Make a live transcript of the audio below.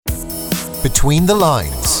Between the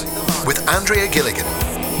Lines with Andrea Gilligan.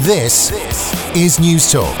 This is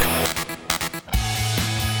News Talk.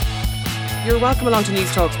 You're welcome along to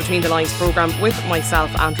News Talks Between the Lines programme with myself,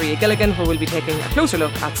 Andrea Gilligan, where we'll be taking a closer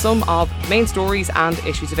look at some of the main stories and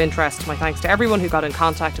issues of interest. My thanks to everyone who got in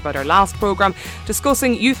contact about our last programme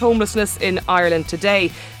discussing youth homelessness in Ireland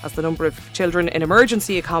today. As the number of children in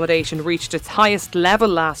emergency accommodation reached its highest level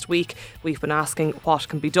last week, we've been asking what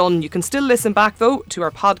can be done. You can still listen back though to our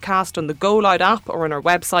podcast on the Go Loud app or on our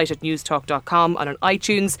website at newstalk.com and on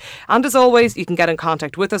iTunes. And as always, you can get in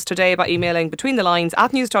contact with us today by emailing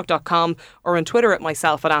betweenthelines@newstalk.com or on Twitter at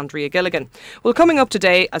myself at Andrea Gilligan. Well, coming up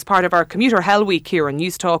today, as part of our Commuter Hell Week here on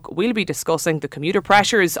News Talk, we'll be discussing the commuter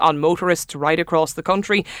pressures on motorists right across the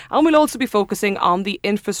country, and we'll also be focusing on the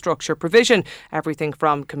infrastructure provision, everything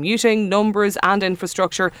from commuting, numbers and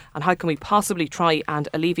infrastructure, and how can we possibly try and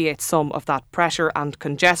alleviate some of that pressure and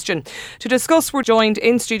congestion. To discuss, we're joined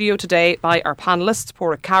in studio today by our panellists,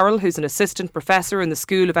 Pádraig Carroll, who's an assistant professor in the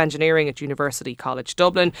School of Engineering at University College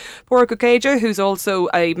Dublin, Pádraig Ó Céide, who's also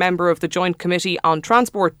a member of the Joint Committee on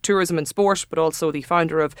Transport, Tourism and Sport, but also the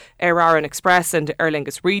founder of Aer Arann Express and Aer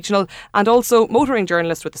Lingus Regional, and also motoring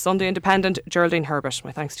journalist with the Sunday Independent, Geraldine Herbert.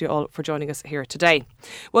 My thanks to you all for joining us here today.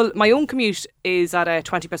 Well, my own commute is at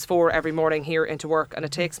 4 every morning here into work, and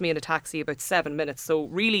it takes me in a taxi about 7 minutes, so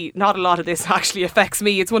really not a lot of this actually affects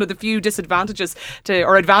me. It's one of the few advantages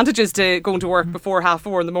to going to work before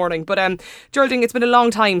 4:30 in the morning. But Geraldine, it's been a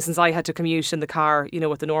long time since I had to commute in the car,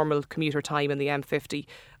 at the normal commuter time in the M50.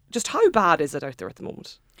 Just how bad is it out there at the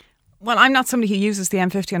moment? Well, I'm not somebody who uses the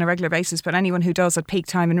M50 on a regular basis, but anyone who does at peak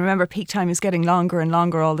time, and remember peak time is getting longer and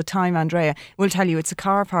longer all the time, Andrea, will tell you it's a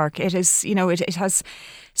car park. It is, it has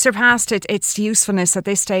surpassed its usefulness at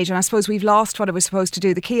this stage, and I suppose we've lost what it was supposed to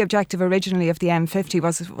do. The key objective originally of the M50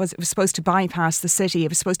 was it was supposed to bypass the city. It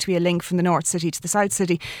was supposed to be a link from the North City to the South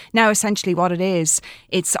City. Now essentially what it is,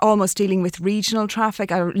 it's almost dealing with regional traffic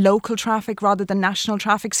or local traffic rather than national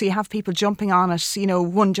traffic. So you have people jumping on at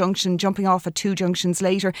one junction, jumping off at two junctions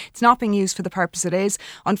later. It's not being used for the purpose it is.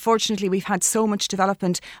 Unfortunately, we've had so much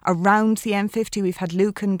development around the M50. We've had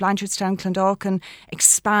Lucan, Blanchardstown, Clondalkin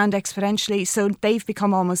expand exponentially, so they've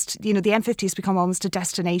become almost, the M50 has become almost a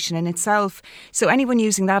destination in itself. So anyone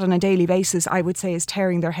using that on a daily basis, I would say, is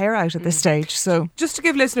tearing their hair out at this stage. So just to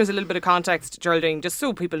give listeners a little bit of context, Geraldine, just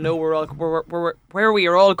so people know where we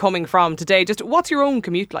are all coming from today, just what's your own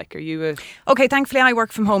commute like? Are you Okay, thankfully I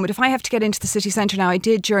work from home, but if I have to get into the city centre now, I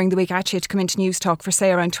did during the week actually had to come into News Talk for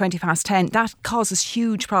say around 10:20. That causes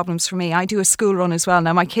huge problems for me. I do a school run as well.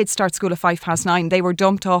 Now my kids start school at 9:05. They were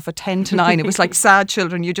dumped off at 10:50. It was like sad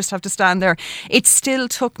children. You just have to stand there. It still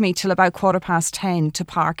took me till about 10:15 to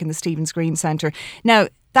park in the Stephen's Green Centre. Now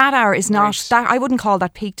that hour is not that. I wouldn't call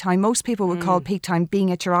that peak time. Most people would call peak time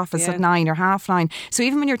being at your office at 9 or 9:30. So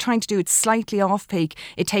even when you're trying to do it slightly off peak,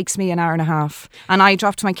 it takes me an hour and a half. And I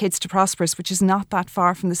dropped my kids to Prosperous, which is not that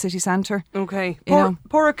far from the city centre. Okay.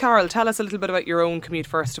 Pádraig Carroll, tell us a little bit about your own commute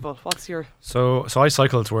first of all. What's your... So I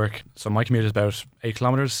cycle to work. So my commute is about 8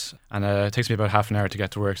 kilometres and it takes me about half an hour to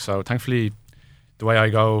get to work. So thankfully, the way I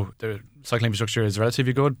go, the cycling infrastructure is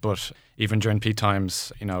relatively good, but even during peak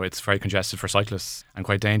times, it's very congested for cyclists and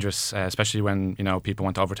quite dangerous, especially when, people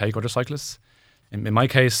want to overtake other cyclists. In my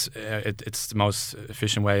case, it's the most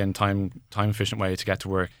efficient way and time efficient way to get to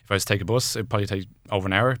work. If I was to take a bus, it'd probably take over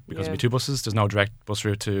an hour because it'd be 2 buses. There's no direct bus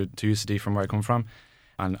route to UCD from where I come from.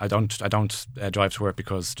 And I don't drive to work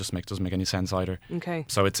because it just doesn't make any sense either. Okay.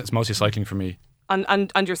 So it's mostly cycling for me.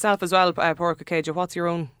 And yourself as well, Pádraig Ó Céide, what's your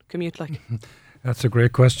own commute like? That's a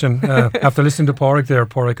great question. After listening to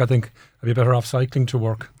Pádraig, I think I'd be better off cycling to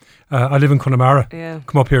work. I live in Connemara.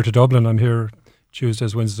 Come up here to Dublin. I'm here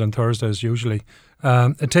Tuesdays, Wednesdays and Thursdays usually.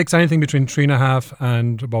 It takes anything between 3.5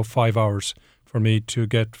 and about 5 hours for me to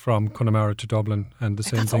get from Connemara to Dublin and the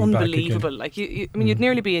same thing back again. That's unbelievable. Like, you'd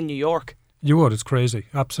nearly be in New York. You would. It's crazy.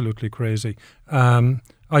 Absolutely crazy.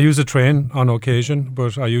 I use a train on occasion,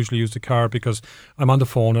 but I usually use the car because I'm on the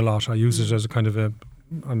phone a lot. I use it as a kind of a...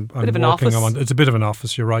 It's a bit of an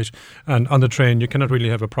office, you're right. And on the train, you cannot really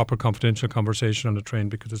have a proper confidential conversation on the train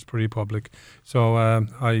because it's pretty public. So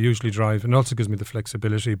I usually drive, and it also gives me the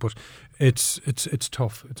flexibility. But it's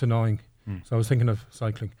tough. It's annoying. So I was thinking of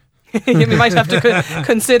cycling. You might have to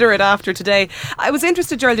consider it after today. I was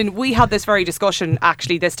interested, Geraldine, we had this very discussion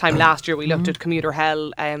actually this time last year. We looked at Commuter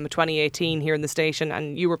Hell 2018 here in the station,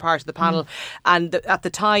 and you were part of the panel. And at the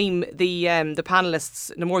time, the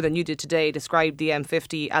panellists, no more than you did today, described the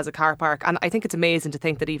M50 as a car park. And I think it's amazing to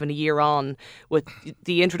think that even a year on, with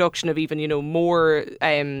the introduction of even more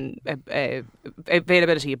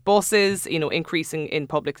availability of buses, increase in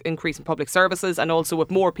public services, and also with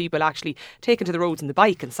more people actually taking to the roads and the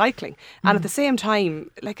bike and cycling, cycling. And at the same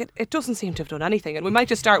time, like it doesn't seem to have done anything. And we might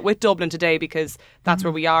just start with Dublin today because that's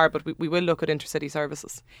where we are, but we will look at intercity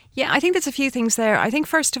services. Yeah, I think there's a few things there. I think,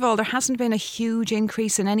 first of all, there hasn't been a huge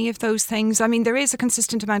increase in any of those things. I mean, there is a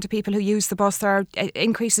consistent amount of people who use the bus. There are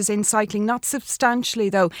increases in cycling, not substantially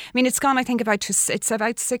though. I mean, it's gone, I think, it's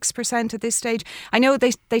about 6% at this stage. I know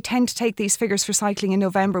they tend to take these figures for cycling in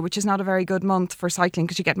November, which is not a very good month for cycling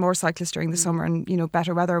because you get more cyclists during the summer and, you know,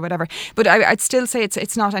 better weather or whatever. But I'd still say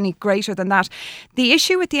it's not any greater than that. The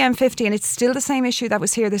issue with the M50, and it's still the same issue that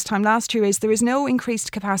was here this time last year, is there is no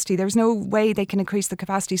increased capacity. There's no way they can increase the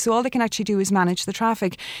capacity. So all they can actually do is manage the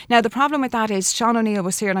traffic. Now, the problem with that is Sean O'Neill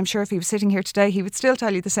was here, and I'm sure if he was sitting here today, he would still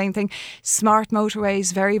tell you the same thing. Smart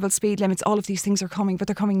motorways, variable speed limits, all of these things are coming, but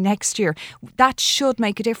they're coming next year. That should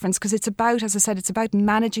make a difference because it's about, as I said, it's about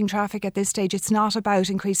managing traffic at this stage. It's not about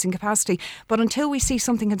increasing capacity. But until we see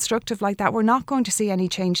something constructive like that, we're not going to see any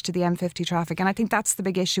change to the M50 traffic. And I think that's the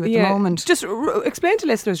big issue at the moment. Just explain to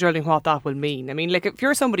listeners, Geraldine, what that will mean. I mean, like if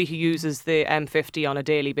you're somebody who uses the M50 on a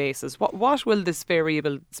daily basis, what will this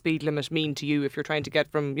variable speed limit mean to you if you're trying to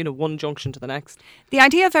get from, you know, one junction to the next? The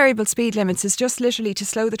idea of variable speed limits is just literally to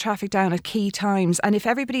slow the traffic down at key times. And if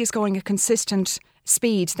everybody is going a consistent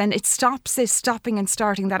speed, then it stops this stopping and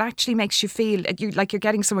starting that actually makes you feel like you're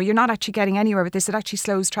getting somewhere. You're not actually getting anywhere with this. It actually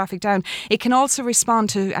slows traffic down. It can also respond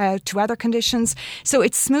to weather conditions. So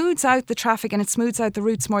it smooths out the traffic and it smooths out the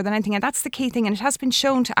routes more than anything. And that's the key thing. And it has been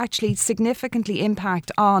shown to actually significantly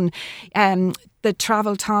impact on the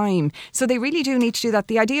travel time. So they really do need to do that.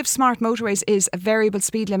 The idea of smart motorways is a variable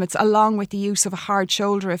speed limits along with the use of a hard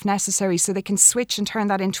shoulder if necessary, so they can switch and turn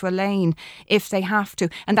that into a lane if they have to.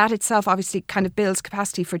 And that itself obviously kind of builds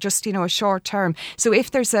capacity for just, you know, a short term. So if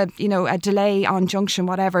there's a delay on junction,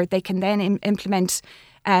 whatever, they can then implement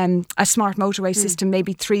a smart motorway system,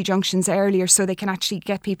 maybe 3 junctions earlier, so they can actually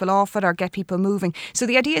get people off it or get people moving. So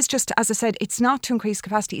the idea is just, as I said, it's not to increase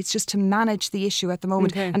capacity, it's just to manage the issue at the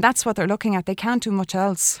moment. Okay. And that's what they're looking at. They can't do much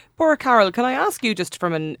else. Poor Carol, can I ask you just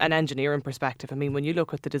from an engineering perspective, I mean, when you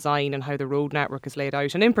look at the design and how the road network is laid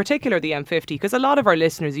out, and in particular the M50, because a lot of our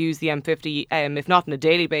listeners use the M50, if not on a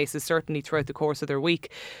daily basis, certainly throughout the course of their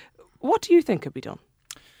week, what do you think could be done?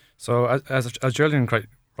 So as Geraldine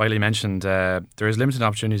rightly mentioned, there is limited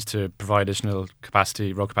opportunities to provide additional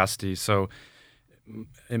capacity, road capacity. So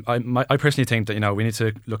I personally think that, you know, we need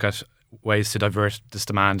to look at ways to divert this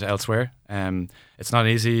demand elsewhere. It's not an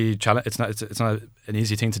easy challenge. It's not an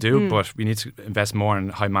easy thing to do, but we need to invest more in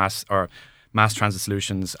high mass or mass transit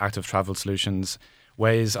solutions, active travel solutions,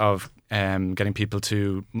 ways of getting people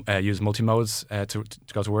to use multi-modes to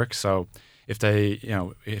go to work. So if they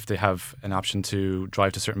have an option to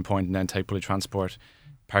drive to a certain point and then take public transport,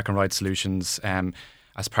 park and ride solutions.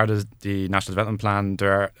 As part of the National Development Plan,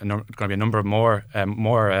 there are going to be a number of more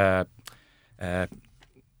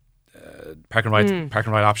park and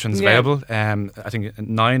ride options available. I think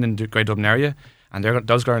 9 in the Greater Dublin area, and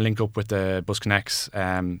those going to link up with the Bus Connects,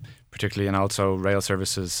 particularly, and also rail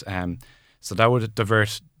services. So that would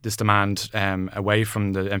divert this demand away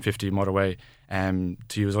from the M50 motorway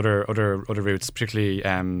to use other routes, particularly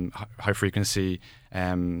high frequency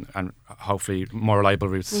and hopefully more reliable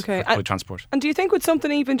routes for public transport. And do you think with something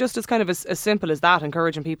even just as kind of as simple as that,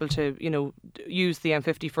 encouraging people to, you know, use the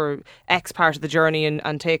M50 for X part of the journey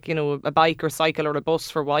and take, you know, a bike or cycle or a bus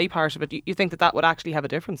for Y part of it, you think that would actually have a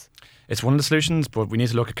difference? It's one of the solutions, but we need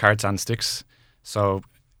to look at carrots and sticks. So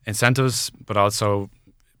incentives, but also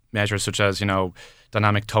measures such as, you know,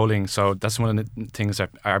 dynamic tolling. So that's one of the things that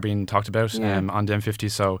are being talked about on the M50.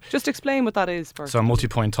 So just explain what that is first. So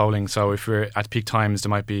multi-point tolling. So if we're at peak times, there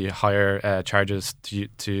might be higher charges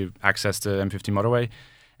to access the M50 motorway.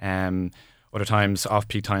 Other times,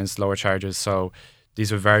 off-peak times, lower charges. So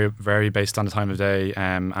these are vary based on the time of day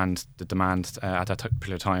and the demand at that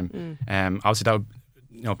particular time. Obviously, that would,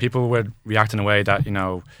 you know, people would react in a way that, you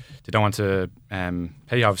know, they don't want to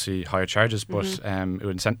pay obviously higher charges, but it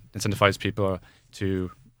would incentivize people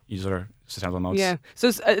to use other sustainable modes. Yeah, so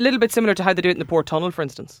it's a little bit similar to how they do it in the Port Tunnel, for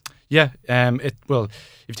instance. Yeah, if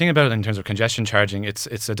you think about it in terms of congestion charging, it's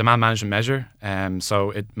a demand management measure.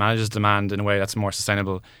 So it manages demand in a way that's more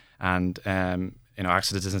sustainable and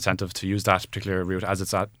acts as a disincentive to use that particular route as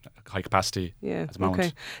it's at high capacity at the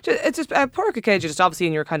moment. Okay. It's just Pádraig Ó Céide, just obviously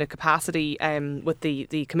in your kind of capacity with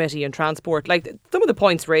the committee and transport, like some of the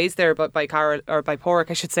points raised there by Carol, or by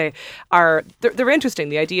Pádraig, I should say, are they're interesting.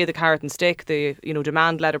 The idea of the carrot and stick, the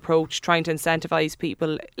demand-led approach, trying to incentivise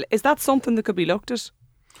people. Is that something that could be looked at?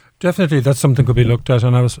 Definitely, that's something could be looked at,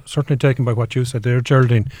 and I was certainly taken by what you said there,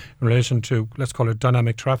 Geraldine, in relation to, let's call it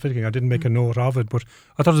dynamic trafficking. I didn't make a note of it, but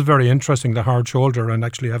I thought it was very interesting, the hard shoulder, and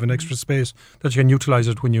actually have an extra space that you can utilise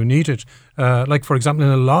it when you need it. Like, for example,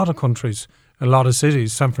 in a lot of countries, a lot of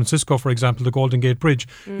cities, San Francisco, for example, the Golden Gate Bridge,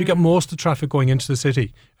 you get most of the traffic going into the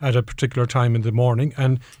city at a particular time in the morning,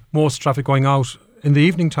 and most traffic going out in the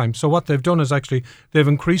evening time. So what they've done is actually they've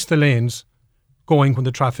increased the lanes going when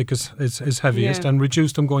the traffic is heaviest and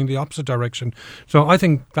reduce them going the opposite direction. So I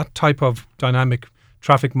think that type of dynamic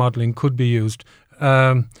traffic modelling could be used.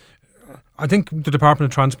 I think the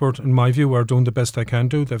Department of Transport, in my view, are doing the best they can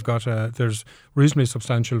do. They've got there's reasonably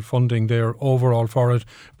substantial funding there overall for it,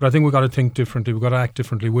 but I think we've got to think differently. We've got to act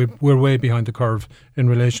differently. We're way behind the curve in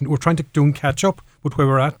relation. We're trying to do catch up with where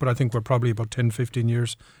we're at, but I think we're probably about 10, 15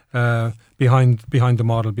 years behind the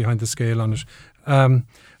model, behind the scale on it.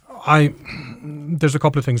 There's a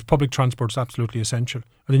couple of things. Public transport is absolutely essential.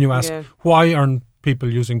 And then you ask, why aren't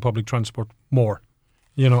people using public transport more?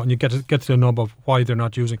 You know, and you get to the nub of why they're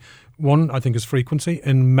not using. One, I think, is frequency.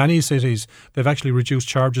 In many cities, they've actually reduced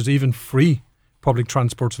charges, even free public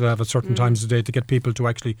transport that they have at certain times of the day to get people to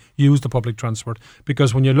actually use the public transport.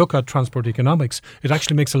 Because when you look at transport economics, it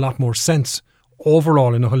actually makes a lot more sense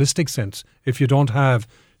overall in a holistic sense if you don't have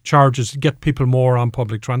charges to get people more on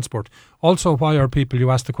public transport. Also, why are people, you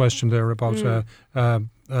asked the question there about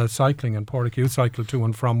cycling, and Pádraig, you cycle to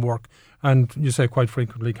and from work, and you say quite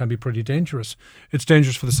frequently can be pretty dangerous. It's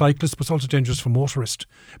dangerous for the cyclist, but it's also dangerous for motorists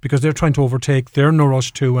because they're trying to overtake, they're in no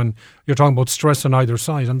rush too, and you're talking about stress on either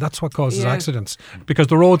side, and that's what causes accidents because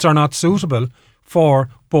the roads are not suitable for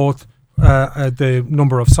both the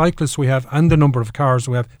number of cyclists we have and the number of cars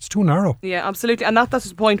we have. It's too narrow. Yeah, absolutely. And that's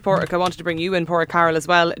the point, Pádraig. I wanted to bring you in, Pádraig Carroll, as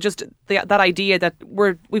well. Just that idea that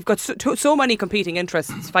we've got so many competing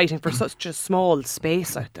interests fighting for such a small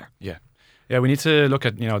space out there. Yeah, we need to look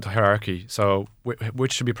at, the hierarchy. So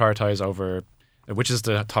which should be prioritised over, which is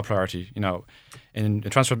the top priority? In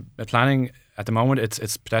transport planning at the moment,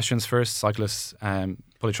 it's pedestrians first, cyclists,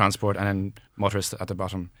 public transport, and then motorists at the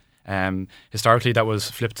bottom. Historically, that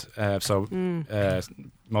was flipped.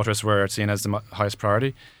 Motorists were seen as the highest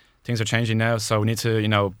priority. Things are changing now, so we need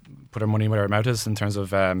to, put our money where our mouth is in terms of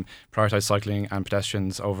prioritise cycling and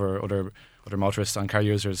pedestrians over other motorists and car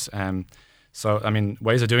users.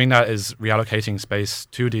 Ways of doing that is reallocating space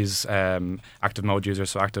to these active mode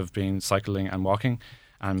users, so active being cycling and walking,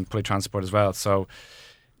 and public transport as well. So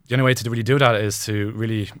the only way to really do that is to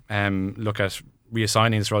really look at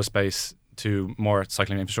reassigning this road space to more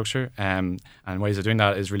cycling infrastructure, and ways of doing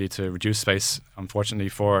that is really to reduce space, unfortunately,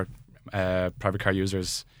 for private car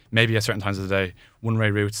users, maybe at certain times of the day, one-way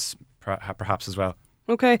routes perhaps as well.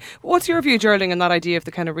 Okay, what's your view, Geraldine, on that idea of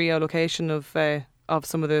the kind of reallocation of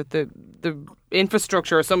some of the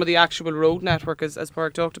infrastructure, or some of the actual road network, as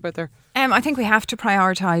Pádraig talked about there? I think we have to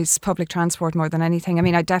prioritise public transport more than anything. I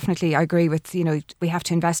mean, I agree with, we have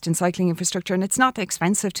to invest in cycling infrastructure, and it's not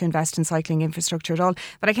expensive to invest in cycling infrastructure at all.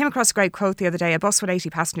 But I came across a great quote the other day: a bus with 80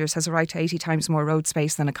 passengers has a right to 80 times more road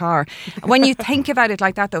space than a car. When you think about it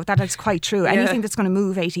like that, though, that is quite true. Anything that's going to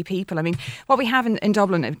move 80 people. I mean, what we have in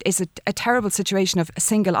Dublin is a terrible situation of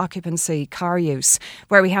single occupancy car use,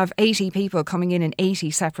 where we have 80 people coming in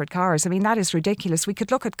 80 separate cars. I mean, that is ridiculous. We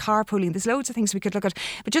could look at carpooling. There's loads of things we could look at.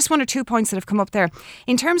 But just one or two points that have come up there.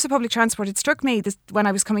 In terms of public transport, it struck me when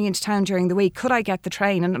I was coming into town during the week, could I get the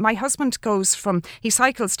train? And my husband he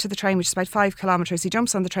cycles to the train, which is about 5 kilometres. He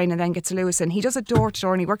jumps on the train and then gets to Lewiston. He does it door to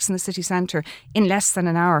door, and he works in the city centre in less than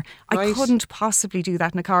an hour. Right. I couldn't possibly do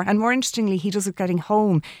that in a car. And more interestingly, he does it getting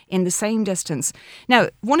home in the same distance. Now,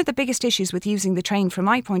 one of the biggest issues with using the train from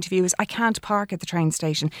my point of view is I can't park at the train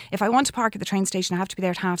station. If I want to park at the train station, I have to be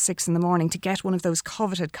there at 6:30 in the morning to get one of those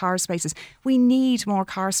coveted car spaces. We need more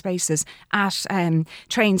car spaces at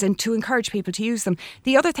trains, and to encourage people to use them.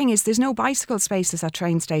 The other thing is there's no bicycle spaces at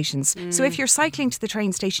train stations. So if you're cycling to the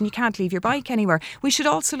train station, you can't leave your bike anywhere. We should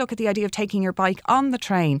also look at the idea of taking your bike on the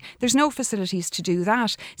train. There's no facilities to do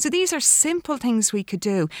that. So these are simple things we could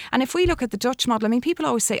do. And if we look at the Dutch model, I mean, people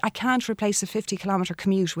always say, I can't replace a 50-kilometre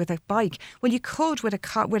commute with a bike. Well, you could with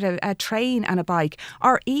a train and a bike,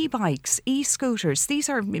 or e-bikes, e-scooters. These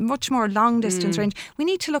are much more long-distance range. We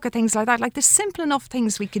need to look at things like that, like the simple enough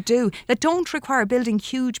things we could do that don't require building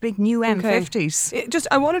huge, big new M50s.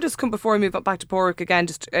 I want to just come, before we move back to Pádraig again,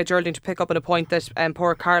 just Geraldine, to pick up on a point that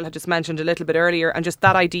Pádraig Carroll had just mentioned a little bit earlier, and just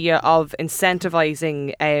that idea of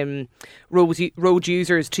incentivising road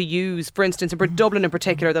users to use, for instance, in Dublin in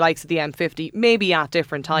particular, the likes of the M50, maybe at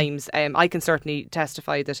different times. I can certainly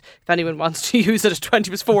testify that if anyone wants to use it at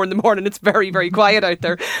 4:20 in the morning, it's very, very quiet out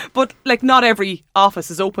there. But not every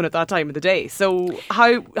office is open at that time of the day. day. So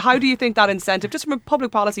how do you think that incentive, just from a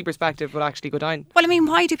public policy perspective, would actually go down? Well, I mean,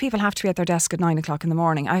 why do people have to be at their desk at 9 o'clock in the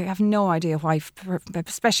morning? I have no idea why,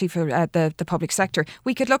 especially for the public sector.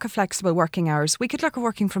 We could look at flexible working hours. We could look at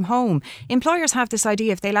working from home. Employers have this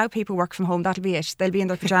idea, if they allow people work from home, that'll be it. They'll be in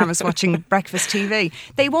their pyjamas watching breakfast TV.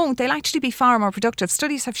 They won't. They'll actually be far more productive.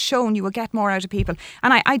 Studies have shown you will get more out of people.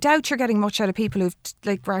 And I doubt you're getting much out of people who've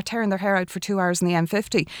are tearing their hair out for 2 hours in the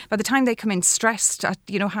M50. By the time they come in stressed at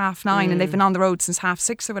 9:30 and they've been on the road since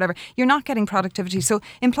 6:30 or whatever, you're not getting productivity. So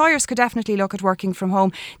employers could definitely look at working from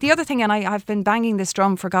home. The other thing, and I've been banging this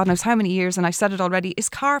drum for God knows how many years, and I've said it already, is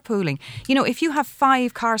carpooling. If you have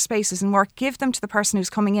 5 car spaces in work, give them to the person who's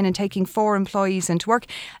coming in and taking 4 employees into work.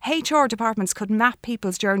 HR departments could map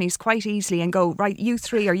people's journeys quite easily and go, right, you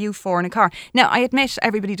 3 or you 4 in a car. Now, I admit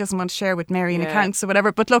everybody doesn't want to share with Mary and accounts or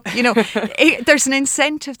whatever, but look, there's an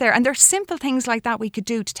incentive there, and there's simple things like that we could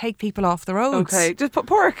do to take people off the roads. Okay, just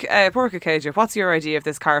Pork Acacia, what's your idea of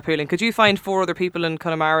this carpooling? Could you find 4 other people in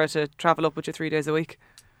Connemara to travel up with you 3 days a week?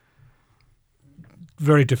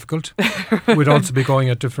 Very difficult. We'd also be going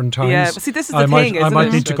at different times. Yeah, but see, this is the thing, isn't it? I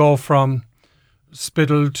might need to go from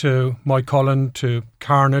Spittle to Moycullen to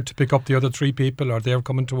Carna to pick up the other 3 people, or they're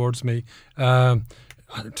coming towards me.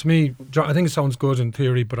 To me, I think it sounds good in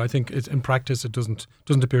theory, but I think in practice it doesn't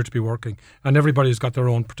appear to be working. And everybody's got their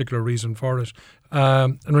own particular reason for it.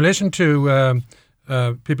 In relation to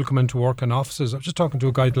people coming to work in offices, I was just talking to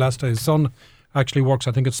a guy last day. His son actually works,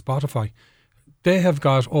 I think, at Spotify. They have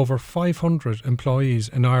got over 500 employees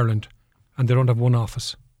in Ireland, and they don't have one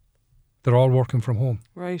office. They're all working from home.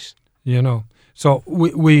 Right. So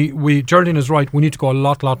Geraldine is right. We need to go a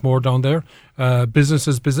lot more down there. Business.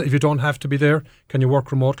 If you don't have to be there, can you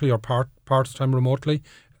work remotely or part-time remotely?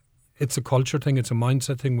 It's a culture thing. It's a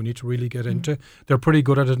mindset thing we need to really get into. They're pretty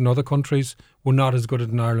good at it in other countries. We're not as good at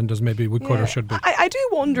it in Ireland as maybe we could or should be. I do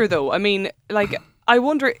wonder, though. I mean, I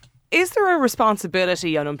wonder, is there a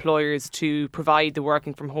responsibility on employers to provide the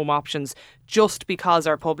working from home options just because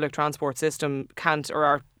our public transport system can't, or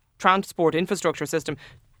our transport infrastructure system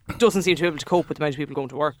doesn't seem to be able to cope with the amount of people going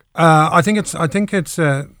to work? I think it's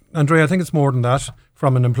Andrea, I think it's more than that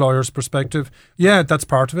from an employer's perspective. Yeah, that's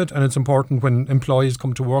part of it, and it's important when employees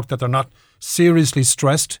come to work that they're not seriously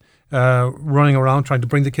stressed, running around trying to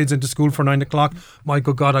bring the kids into school for 9 o'clock. My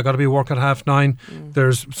good God, I got to be at work at 9:30.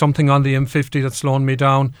 There's something on the M50 that's slowing me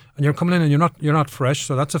down, and you're coming in and you're not fresh.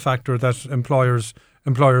 So that's a factor that employers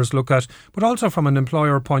look at. But also from an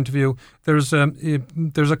employer point of view, there's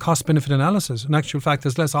a cost benefit analysis. In actual fact,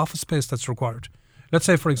 there's less office space that's required. Let's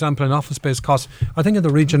say, for example, an office space costs, I think, in the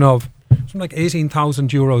region of something like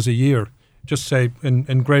 €18,000 a year. Just say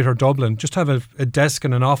in Greater Dublin, just have a desk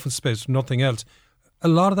and an office space, nothing else. A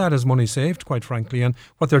lot of that is money saved, quite frankly, and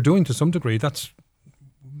what they're doing to some degree, that's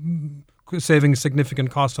saving significant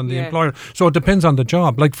cost on the employer. So it depends on the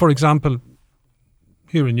job. Like, for example,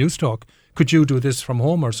 here in Newstalk, could you do this from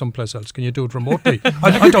home or someplace else? Can you do it remotely?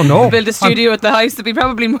 I don't know. Build a studio at the house to be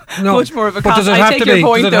probably much more of a cost. Does it have to be?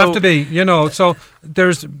 Does it have to be? So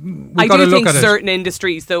there's. I do think certain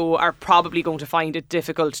industries, though, are probably going to find it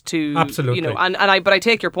difficult to. Absolutely. But I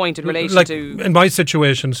take your point in relation to. In my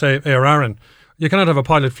situation, say Air Aran, you cannot have a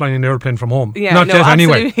pilot flying an airplane from home. Yeah, not yet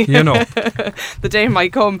anyway. The day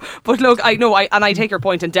might come. But look, I know, and I take your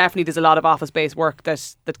point, and definitely there's a lot of office-based work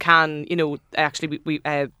that can, actually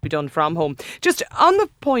be done from home. Just on the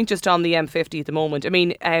point, just on the M50 at the moment, I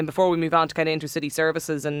mean, before we move on to kind of intercity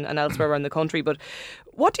services and elsewhere around the country, but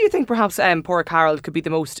what do you think perhaps, Pork Harold, could be the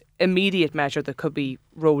most immediate measure that could be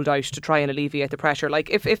rolled out to try and alleviate the pressure? Like,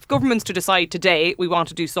 if governments to decide today we want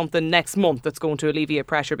to do something next month that's going to alleviate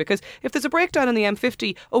pressure, because if there's a breakdown on the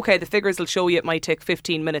M50, okay, the figures will show you it might take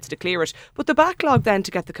 15 minutes to clear it, but the backlog then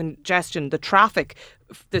to get the congestion, the traffic,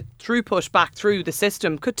 the throughput back through the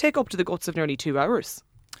system could take up to the guts of nearly 2 hours.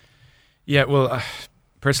 Yeah, well,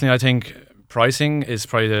 personally I think pricing is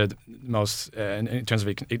probably the most, in terms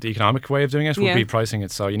of the economic way of doing it, would be pricing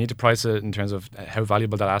it. So you need to price it in terms of how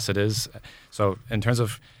valuable that asset is. So in terms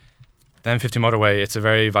of the M50 motorway, it's a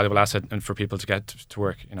very valuable asset and for people to get to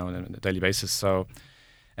work, on a daily basis. So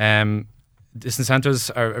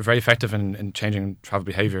disincentives are very effective in changing travel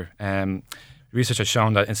behaviour. Research has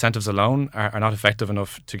shown that incentives alone are not effective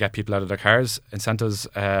enough to get people out of their cars. Incentives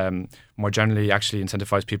more generally actually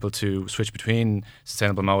incentivize people to switch between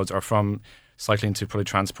sustainable modes or from cycling to public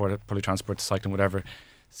transport to cycling, whatever.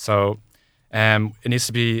 So it needs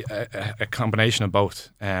to be a combination of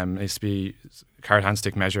both. It needs to be a carrot hand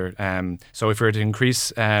stick measure. So if we were to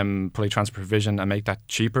increase public transport provision and make that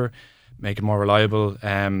cheaper, make it more reliable,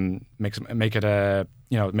 make it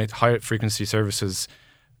make higher frequency services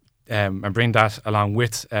and bring that along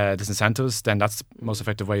with disincentives, then that's the most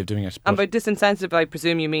effective way of doing it. And by disincentive, I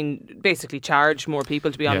presume you mean basically charge more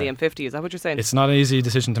people to be on the M50. Is that what you're saying? It's not an easy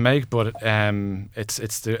decision to make, but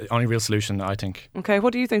it's the only real solution, I think. Okay,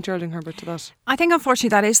 what do you think, Geraldine Herbert, to that? I think unfortunately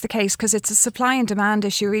that is the case, because it's a supply and demand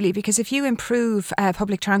issue really, because if you improve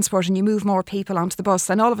public transport and you move more people onto the bus,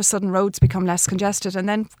 then all of a sudden roads become less congested, and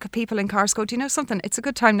then people in cars go, do you know something, it's a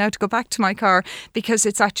good time now to go back to my car because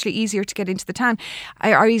it's actually easier to get into the town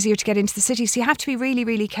or easier to get into the city. So you have to be really,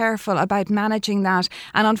 really careful about managing that.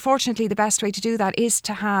 And unfortunately, the best way to do that is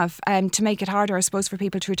to have to make it harder, I suppose, for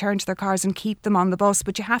people to return to their cars and keep them on the bus.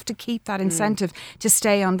 But you have to keep that incentive to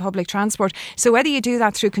stay on public transport. So whether you do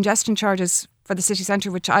that through congestion charges for the city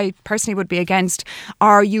centre, which I personally would be against,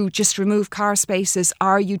 or you just remove car spaces,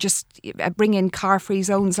 or you just bring in car-free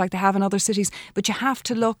zones like they have in other cities. But you have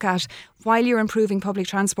to look at, while you're improving public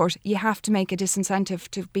transport, you have to make a disincentive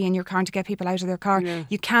to be in your car and to get people out of their car. Yeah.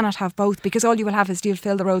 You cannot have both, because all you will have is you'll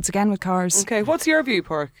fill the roads again with cars. Okay, what's your view,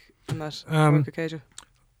 Pádraig, on that?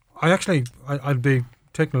 I'd be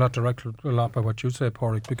taking a lot by what you say,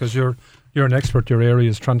 Pádraig, because you're an expert. Your area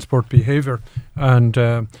is transport behaviour, and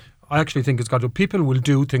I actually think people will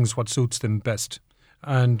do things what suits them best.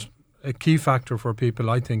 And a key factor for people,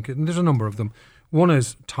 I think, and there's a number of them. One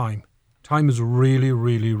is time. Time is really,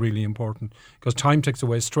 really, really important, because time takes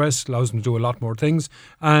away stress, allows them to do a lot more things,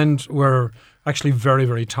 and we're actually very,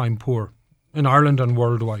 very time poor in Ireland and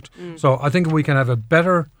worldwide. So I think we can have a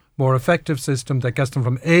better, more effective system that gets them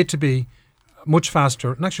from A to B much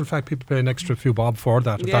faster. In actual fact, people pay an extra few bob for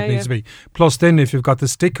that, if that needs to be. Plus then, if you've got the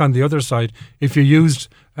stick on the other side, if you used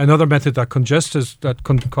another method that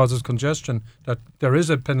causes congestion, that there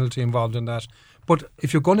is a penalty involved in that. But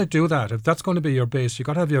if you're going to do that, if that's going to be your base, you've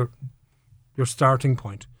got to have your starting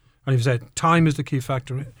point. And if you say time is the key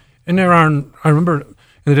factor. In Iran, I remember in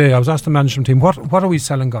the day I was asked the management team, what are we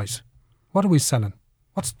selling, guys? What are we selling?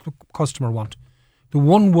 What's the customer want? The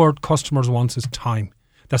one word customers want is time.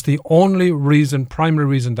 That's the only primary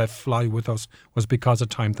reason they fly with us, was because of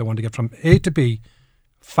time. They want to get from A to B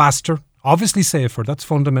faster, obviously safer, that's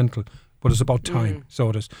fundamental, but it's about time, so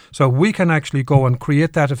it is. So we can actually go and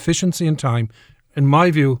create that efficiency and time. In my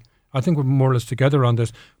view, I think we're more or less together on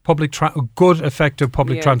this. Good, effective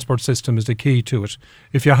public transport system is the key to it.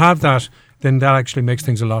 If you have that, then that actually makes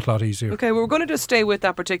things a lot easier. Okay, well, we're going to just stay with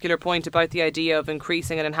that particular point about the idea of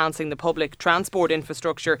increasing and enhancing the public transport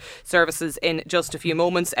infrastructure services in just a few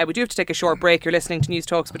moments. We do have to take a short break. You're listening to News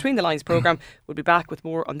Talks Between the Lines programme. We'll be back with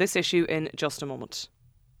more on this issue in just a moment.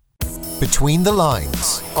 Between the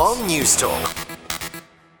Lines on News Talk.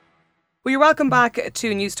 Well, you're welcome back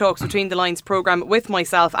to News Talks Between the Lines programme with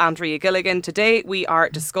myself, Andrea Gilligan. Today we are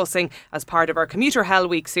discussing, as part of our Commuter Hell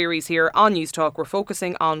Week series here on News Talk, we're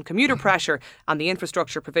focusing on commuter pressure and the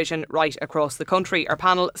infrastructure provision right across the country. Our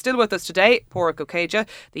panel still with us today, Pádraig Ó Céide,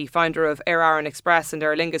 the founder of Aer Arann Express and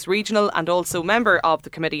Aer Lingus Regional, and also member of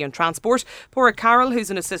the Committee on Transport. Pádraig Carroll,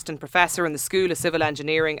 who's an assistant professor in the School of Civil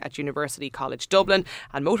Engineering at University College Dublin,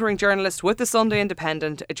 and motoring journalist with the Sunday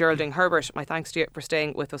Independent, Geraldine Herbert. My thanks to you for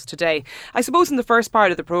staying with us today. I suppose in the first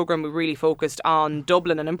part of the programme we really focused on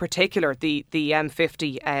Dublin, and in particular the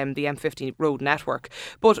M50 road network.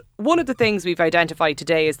 But one of the things we've identified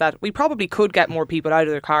today is that we probably could get more people out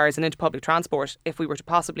of their cars and into public transport if we were to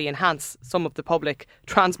possibly enhance some of the public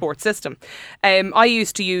transport system. I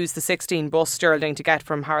used to use the 16 bus, Geraldine, to get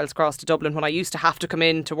from Harold's Cross to Dublin when I used to have to come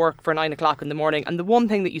in to work for 9 o'clock in the morning. And the one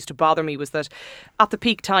thing that used to bother me was that at the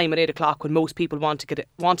peak time at 8 o'clock, when most people wanted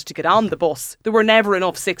to get on the bus, there were never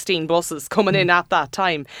enough 16 buses coming in at that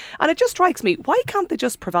time. And it just strikes me, why can't they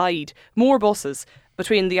just provide more buses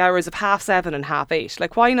between the hours of 7:30 and 8:30?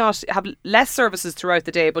 Like, why not have less services throughout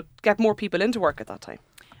the day but get more people into work at that time?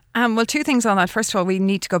 Well, two things on that. First of all, we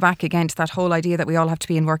need to go back again to that whole idea that we all have to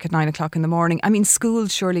be in work at 9 o'clock in the morning. I mean,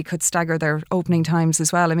 schools surely could stagger their opening times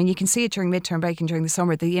as well. I mean, you can see it during midterm break and during the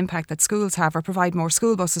summer, the impact that schools have, or provide more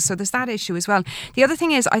school buses. So there's that issue as well. The other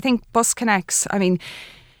thing is, I think Bus Connects,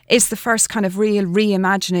 is the first kind of real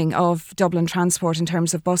reimagining of Dublin transport in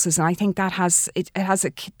terms of buses, and I think that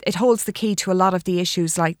it holds the key to a lot of the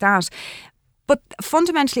issues like that. But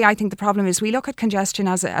fundamentally, I think the problem is we look at congestion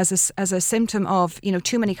as a symptom of,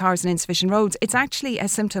 too many cars and insufficient roads. It's actually a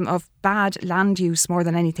symptom of bad land use more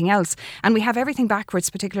than anything else. And we have everything backwards,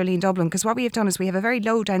 particularly in Dublin, because what we have done is we have a very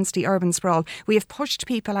low density urban sprawl. We have pushed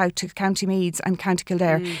people out to County Meath and County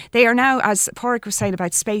Kildare. They are now, as Pádraig was saying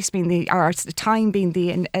about space being time being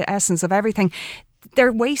the essence of everything,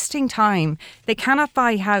 they're wasting time. They cannot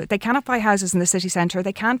buy houses in the city centre.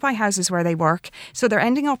 They can't buy houses where they work. So they're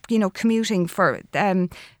ending up, commuting for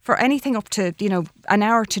for anything up to, an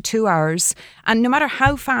hour to 2 hours. And no matter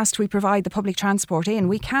how fast we provide the public transport in,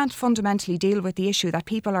 we can't fundamentally deal with the issue that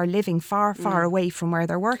people are living far, far away from where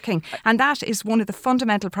they're working. And that is one of the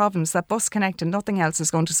fundamental problems that Bus Connect and nothing else is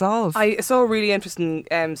going to solve. I saw a really interesting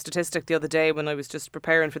statistic the other day when I was just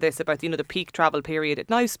preparing for this about, the peak travel period. It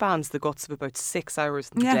now spans the guts of about 6 hours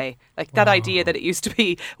in the day. Like that idea that it used to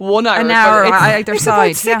be 1 hour. An hour either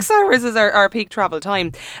side. About 6 hours is our peak travel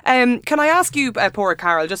time. Can I ask you, poor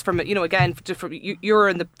Carol, just from, again, you're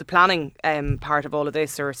in the planning part of all of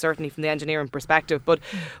this, or certainly from the engineering perspective, but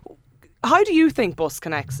how do you think Bus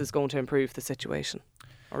Connects is going to improve the situation?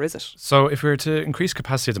 Or is it? So if we were to increase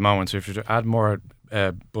capacity at the moment, so if we were to add more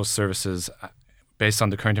bus services based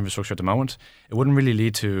on the current infrastructure at the moment, it wouldn't really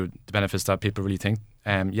lead to the benefits that people really think.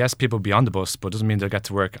 Yes, people will be on the bus, but it doesn't mean they'll get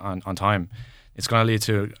to work on time. It's going to lead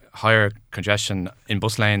to higher congestion in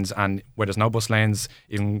bus lanes, and where there's no bus lanes,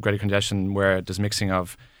 even greater congestion where there's mixing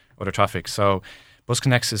of other traffic. So Bus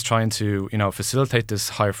Connects is trying to facilitate this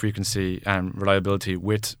higher frequency and reliability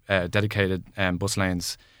with dedicated bus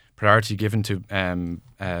lanes, priority given to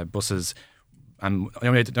buses. And the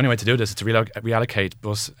only way to do this is to reallocate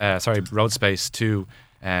road space to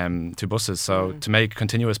buses. So to make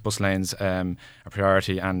continuous bus lanes a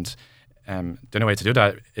priority, and the only way to do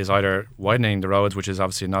that is either widening the roads, which is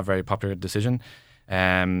obviously not a very popular decision,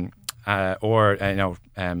 or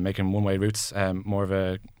making one-way routes more of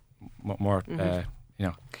a more.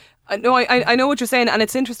 No, I know what you're saying, and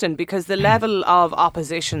it's interesting because the level of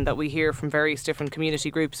opposition that we hear from various different community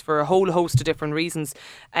groups for a whole host of different reasons,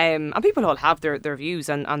 and people all have their views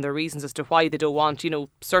and their reasons as to why they don't want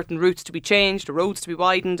certain routes to be changed, the roads to be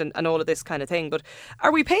widened, and all of this kind of thing. But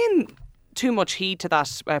are we paying too much heed to that,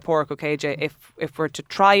 Pádraig Ó Céide, if we're to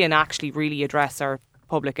try and actually really address our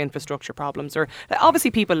public infrastructure problems? Or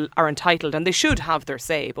obviously people are entitled and they should have their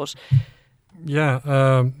say, but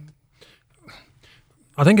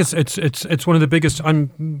I think it's one of the biggest.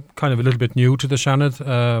 I'm kind of a little bit new to the Seanad.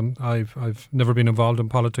 I've never been involved in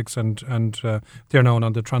politics, and they're now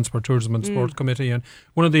on the Transport, Tourism and Sport Committee. And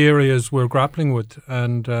one of the areas we're grappling with,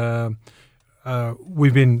 and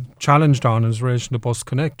we've been challenged on, is in relation to Bus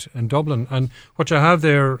Connect in Dublin. And what you have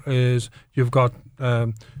there is you've got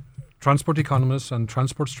transport economists and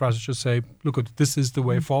transport strategists say, look, this is the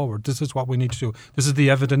way forward. This is what we need to do. This is the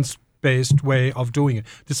evidence-based way of doing it.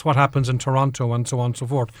 This is what happens in Toronto and so on and so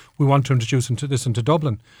forth. We want to introduce this into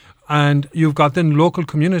Dublin. And you've got then local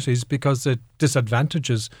communities, because it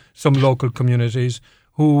disadvantages some local communities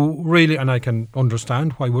who really, and I can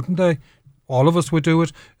understand, why wouldn't they? All of us would do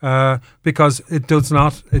it because it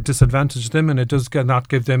disadvantages them, and it does not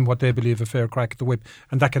give them what they believe a fair crack at the whip,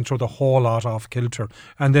 and that can throw the whole lot off kilter.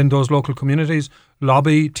 And then those local communities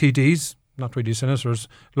lobby TDs, not really senators,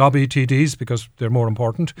 lobby TDs because they're more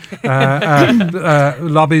important,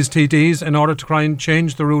 lobbies TDs in order to try and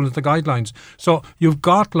change the rules, the guidelines. So you've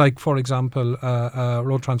got, like, for example,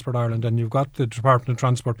 Road Transport Ireland, and you've got the Department of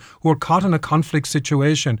Transport, who are caught in a conflict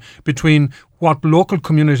situation between what local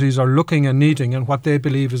communities are looking and needing and what they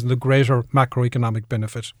believe is the greater macroeconomic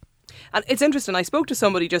benefit. And it's interesting, I spoke to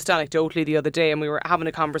somebody just anecdotally the other day, and we were having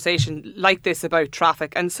a conversation like this about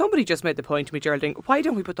traffic, and somebody just made the point to me, Geraldine, why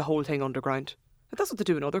don't we put the whole thing underground? That's what they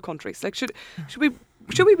do in other countries. Like, should we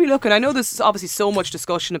be looking? I know there's obviously so much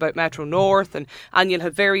discussion about Metro North, and you'll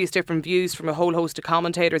have various different views from a whole host of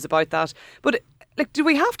commentators about that. But like, do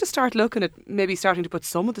we have to start looking at maybe starting to put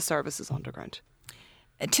some of the services underground?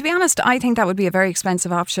 To be honest, I think that would be a very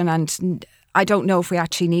expensive option, and I don't know if we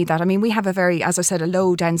actually need that. I mean, we have a very, as I said, a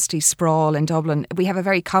low density sprawl in Dublin. We have a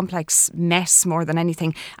very complex mess more than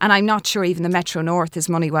anything. And I'm not sure even the Metro North is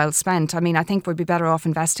money well spent. I mean, I think we'd be better off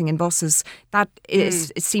investing in buses. That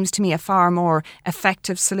is, it seems to me, a far more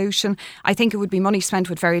effective solution. I think it would be money spent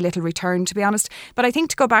with very little return, to be honest. But I think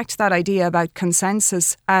to go back to that idea about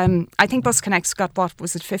consensus, I think Bus Connect's got,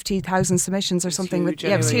 50,000 submissions or something? Huge,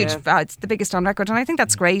 it was huge. It's the biggest on record. And I think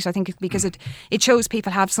that's great. I think because it shows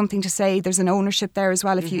people have something to say. There's an ownership there as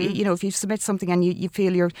well. If if you submit something and you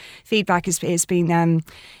feel your feedback is being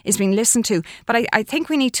listened to. But I think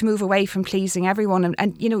we need to move away from pleasing everyone,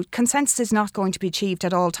 and consensus is not going to be achieved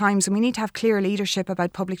at all times, and we need to have clear leadership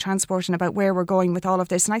about public transport and about where we're going with all of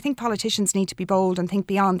this. And I think politicians need to be bold and think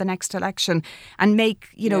beyond the next election and make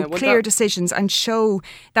clear decisions and show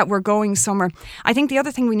that we're going somewhere. I think the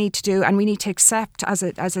other thing we need to do, and we need to accept as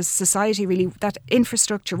a society really, that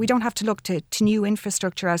infrastructure, we don't have to look to new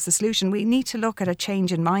infrastructure as the solution. We need to look at a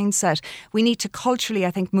change in mindset. We need to culturally,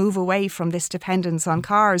 I think, move away from this dependence on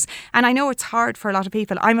cars. And I know it's hard for a lot of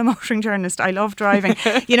people. I'm a motoring journalist. I love driving,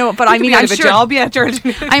 but I mean, I'm sure, job yet,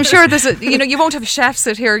 I'm sure there's you won't have a chef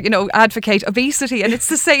sit here, advocate obesity, and it's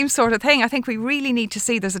the same sort of thing. I think we really need to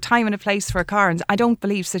see there's a time and a place for a car, and I don't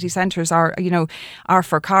believe city centres are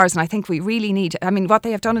for cars. And I think we really need. I mean, what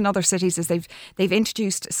they have done in other cities is they've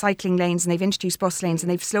introduced cycling lanes and they've introduced bus lanes, and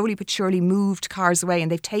they've slowly but surely moved cars away, and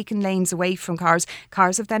they've taken lanes away from cars.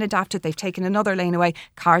 Cars have then adapted. They've taken another lane away.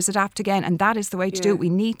 Cars adapt again, and that is the way to do it. We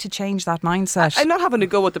need to change that mindset. I'm not having to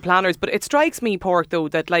go with the planners, but it strikes me, Pádraig, though,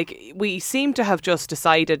 that we seem to have just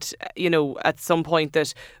decided, at some point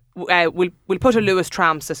that we'll put a Lewis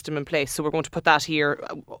tram system in place, so we're going to put that here.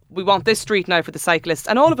 We want this street now for the cyclists,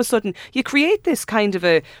 and all of a sudden you create this kind of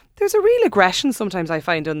there's a real aggression sometimes I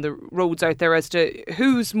find on the roads out there as to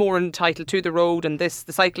who's more entitled to the road, and the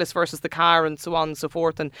cyclist versus the car, and so on and so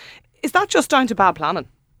forth. And is that just down to bad planning?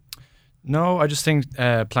 No, I just think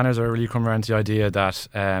planners are really coming around to the idea that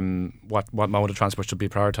what mode of transport should be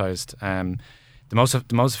prioritised.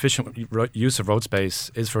 The most efficient use of road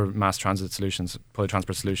space is for mass transit solutions, public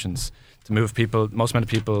transport solutions, to move most amount of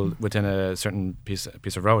people within a certain piece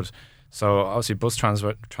of road. So obviously bus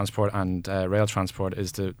transport and rail transport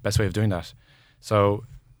is the best way of doing that. So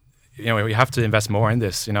we have to invest more in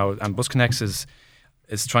this. And Bus Connects is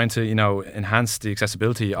trying to enhance the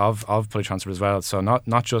accessibility of public transport as well. So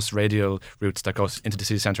not just radial routes that go into the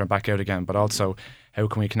city centre and back out again, but also how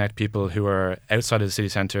can we connect people who are outside of the city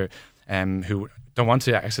centre, who don't want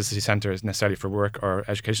to access the city centre necessarily for work or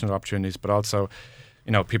educational opportunities, but also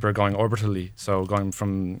people are going orbitally, so going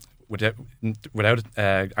from without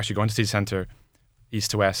actually going to city centre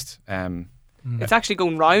east to west. It's actually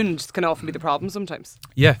going round can often be the problem sometimes.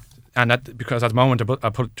 Yeah. And that because at the moment a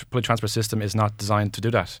public transport system is not designed to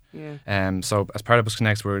do that. Yeah. So as part of Bus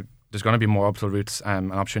Connects, there's going to be more orbital routes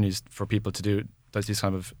and opportunities for people to do these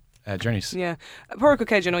kind of journeys. Yeah. Pádraig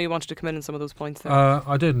O'Cage, I know you wanted to come in on some of those points there.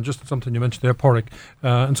 I did, and just something you mentioned there, Pádraig,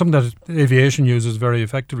 and something that aviation uses very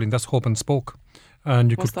effectively, and that's hub and spoke.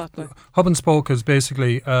 And What's that now? Hub and spoke is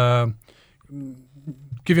basically,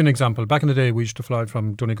 give you an example. Back in the day, we used to fly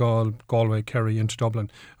from Donegal, Galway, Kerry into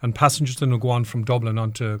Dublin, and passengers then would go on from Dublin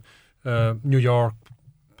onto New York,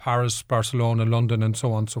 Paris, Barcelona, London, and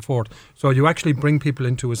so on and so forth. So you actually bring people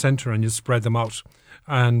into a centre and you spread them out.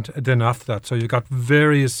 And then after that, so you've got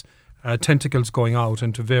various tentacles going out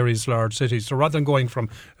into various large cities. So rather than going from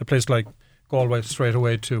a place like Galway straight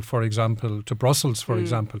away to, for example, to Brussels, for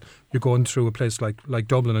example, you're going through a place like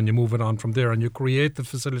Dublin, and you move it on from there, and you create the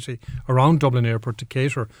facility around Dublin Airport to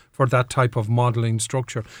cater for that type of modelling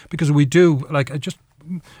structure. Because we do,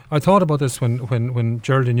 I thought about this when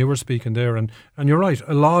Geraldine, you were speaking there, and you're right.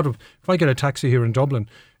 If I get a taxi here in Dublin,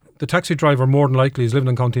 the taxi driver more than likely is living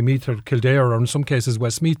in County Meath or Kildare, or in some cases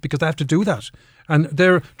Westmeath, because they have to do that. And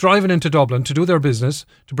they're driving into Dublin to do their business,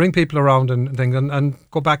 to bring people around and things, and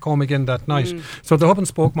go back home again that night. So the hub and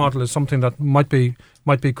spoke model is something that might be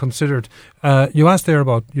considered. You asked there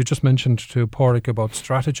you just mentioned to Pádraig about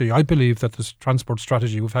strategy. I believe that this transport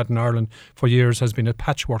strategy we've had in Ireland for years has been a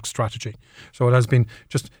patchwork strategy. So it has been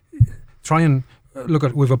just try and look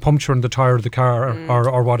at, we've a puncture in the tyre of the car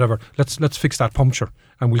or whatever. Let's fix that puncture,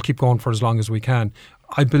 and we'll keep going for as long as we can.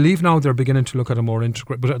 I believe now they're beginning to look at a more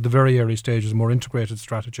integrated, but at the very early stages, a more integrated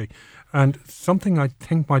strategy. And something I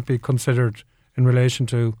think might be considered in relation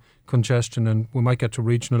to congestion, and we might get to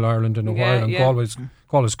regional Ireland in a while, and Galway's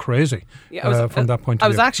crazy from that point of view. I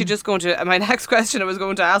was actually just going to, my next question I was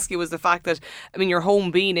going to ask you was the fact that, your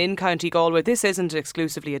home being in County Galway, this isn't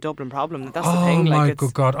exclusively a Dublin problem. That's the thing. Oh my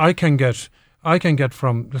good God, I can get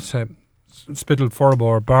from, let's say, Spittle, Forbo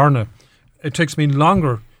or Barna. It takes me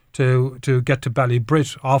longer to get to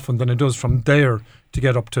Ballybrit often than it does from there to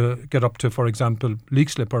get up to, for example,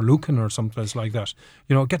 Leixlip or Lucan or someplace like that.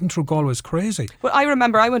 Getting through Galway is crazy. Well, I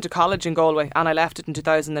remember I went to college in Galway and I left it in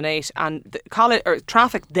 2008, and the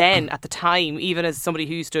traffic then at the time, even as somebody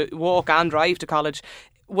who used to walk and drive to college,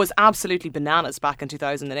 was absolutely bananas back in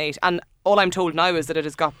 2008. And all I'm told now is that it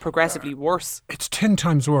has got progressively worse. It's 10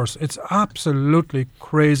 times worse. It's absolutely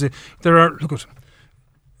crazy. There are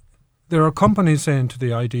companies saying to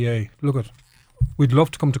the IDA, we'd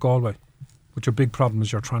love to come to Galway, but your big problem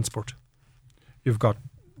is your transport. You've got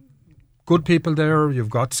good people there, you've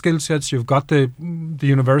got skill sets, you've got the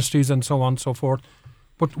universities and so on and so forth,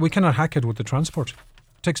 but we cannot hack it with the transport.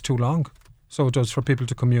 It takes too long. So it does for people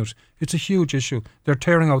to commute. It's a huge issue. They're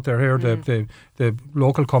tearing out their hair, the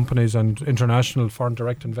local companies and international foreign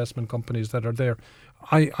direct investment companies that are there.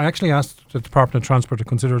 I actually asked the Department of Transport to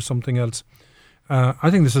consider something else.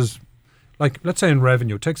 I think this is like let's say in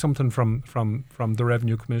revenue, take something from the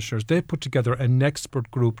revenue commissioners. They put together an expert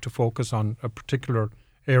group to focus on a particular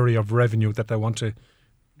area of revenue that they want to,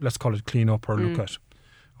 let's call it, clean up or look at.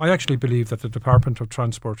 I actually believe that the Department of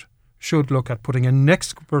Transport should look at putting an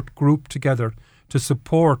expert group together to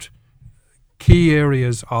support key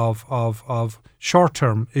areas of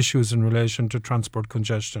short-term issues in relation to transport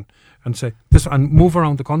congestion, and say this, and move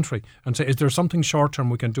around the country and say, is there something short-term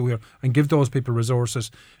we can do here, and give those people resources.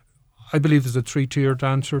 I believe there's a 3-tiered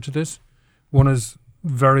answer to this. One is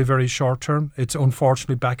very, very short-term. It's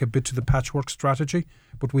unfortunately back a bit to the patchwork strategy,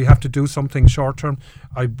 but we have to do something short-term.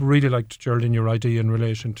 I really liked, Geraldine, your idea in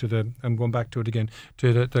relation to I'm going back to it again,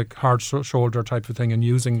 to the hard shoulder type of thing, and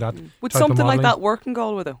using that. Would something like that work in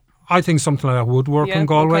Galway though? I think something like that would work in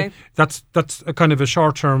Galway. Okay. That's a kind of a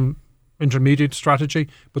short-term intermediate strategy,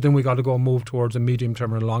 but then we got to go and move towards a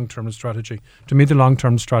medium-term and a long-term strategy. To me, the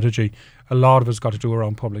long-term strategy, a lot of it's got to do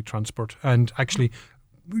around public transport and actually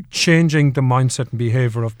changing the mindset and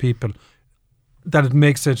behaviour of people, that it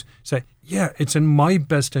makes it say, yeah, it's in my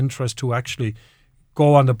best interest to actually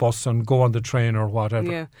go on the bus and go on the train or whatever.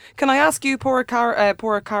 Yeah. Can I ask you, poor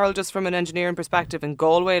Carol, just from an engineering perspective in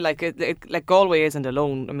Galway, like Galway isn't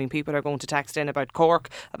alone. I mean, people are going to text in about Cork,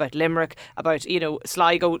 about Limerick, about,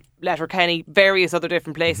 Sligo, Letterkenny, various other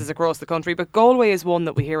different places across the country. But Galway is one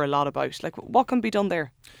that we hear a lot about. Like, what can be done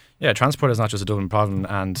there? Yeah, transport is not just a Dublin problem.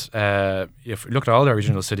 And if we look at all our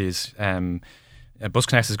regional cities,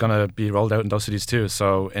 BusConnects is going to be rolled out in those cities too.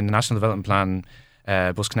 So in the National Development Plan,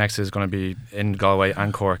 BusConnects is going to be in Galway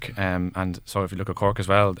and Cork, and so if you look at Cork as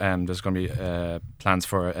well, there's going to be plans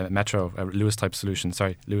for a metro, a Lewis type solution.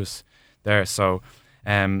 Lewis there. So,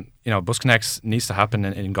 BusConnects needs to happen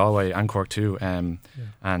in Galway and Cork too, and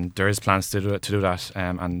there is plans to do that,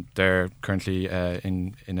 and they're currently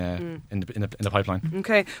in the pipeline.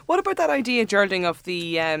 Okay, what about that idea, Geraldine, of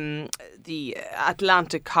the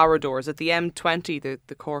Atlantic corridors at the M20,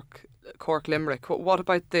 the Cork Limerick? What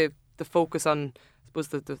about the focus on, I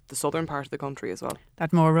suppose, the southern part of the country as well?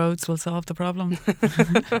 That more roads will solve the problem.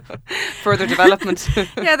 Further development.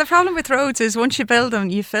 Yeah, the problem with roads is once you build them,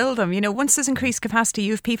 you fill them. Once there's increased capacity,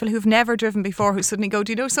 you have people who've never driven before who suddenly go,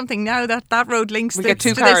 do you know something, now that road links we get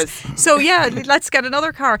 2 cars. So yeah, let's get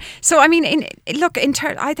another car. So I mean,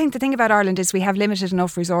 I think the thing about Ireland is we have limited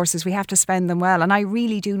enough resources. We have to spend them well. And I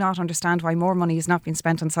really do not understand why more money has not been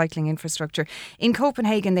spent on cycling infrastructure. In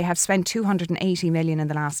Copenhagen, they have spent 280 million in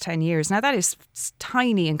the last 10 years. Now that is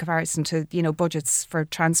tiny in comparison to, budgets for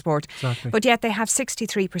transport. Exactly. But yet they have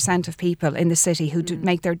 63% of people in the city who do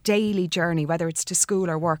make their daily journey, whether it's to school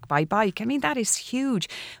or work, by bike. I mean, that is huge.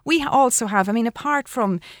 We also have, apart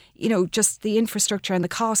from, just the infrastructure and the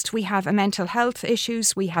cost, we have mental health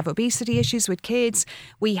issues, we have obesity issues with kids,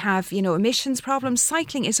 we have, emissions problems.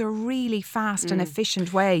 Cycling is a really fast and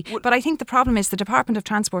efficient way. But I think the problem is the Department of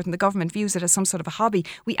Transport and the government views it as some sort of a hobby.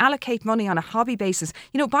 We allocate money on a hobby basis.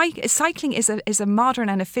 Cycling is a modern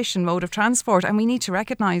and efficient mode of transport, and we need to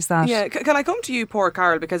recognise that. Yeah, can I come to you, poor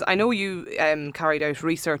Carol, because I know you carried out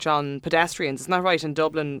research on pedestrians, isn't that right, in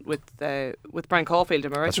Dublin with Brian Caulfield,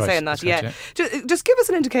 am I right in saying that? That's right, yeah. Just give us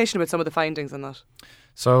an indication about some of the findings on that.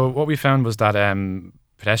 So what we found was that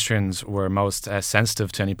pedestrians were most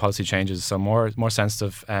sensitive to any policy changes, so more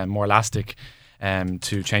sensitive, more elastic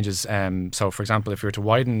to changes. So for example, if we were to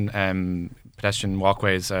widen pedestrian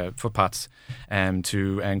walkways, footpaths,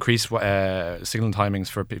 to increase signal timings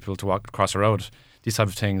for people to walk across a road, these type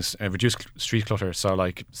of things, reduce street clutter, so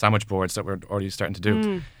like sandwich boards that we're already starting to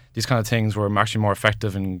do. These kind of things were actually more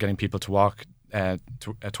effective in getting people to walk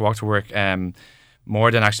to work,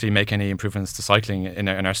 more than actually make any improvements to cycling in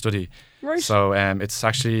our study. Right. So it's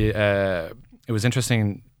actually it was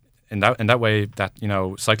interesting in that way that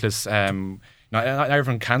cyclists. Not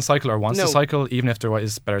everyone can cycle or wants to cycle, even if there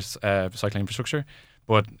is better cycling infrastructure.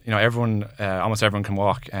 But everyone, almost everyone can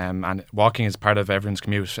walk, and walking is part of everyone's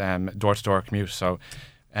commute, door-to-door commute. So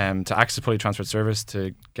to access public transport service,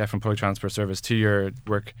 to get from public transport service to your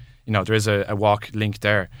work, there is a walk link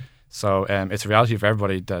there. So it's a reality for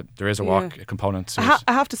everybody that there is a walk component to it.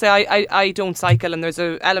 I have to say, I don't cycle, and there's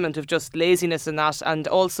an element of just laziness in that, and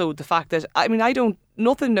also the fact that,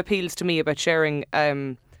 nothing appeals to me about sharing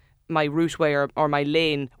my routeway or my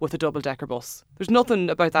lane with a double-decker bus. There's nothing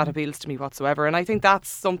about that appeals to me whatsoever, and I think that's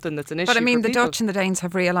something that's an issue. But I mean, the Dutch and the Danes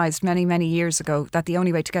have realised many, many years ago that the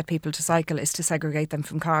only way to get people to cycle is to segregate them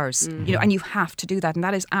from cars. And you have to do that, and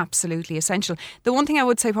that is absolutely essential. The one thing I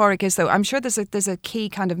would say, Pádraig, is though, I'm sure there's a key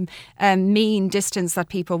kind of mean distance that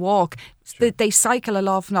people walk. They cycle a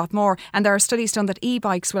lot more, and there are studies done that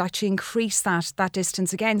e-bikes will actually increase that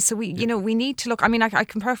distance again. So we need to look. I mean, I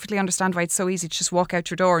can perfectly understand why it's so easy to just walk out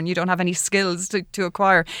your door and you don't have any skills to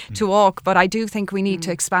acquire to walk. But I do think we need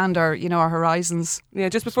to expand our horizons. Yeah.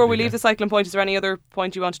 Just before we leave the cycling point, is there any other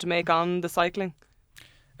point you wanted to make on the cycling?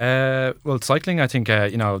 Well, cycling, I think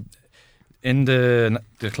in the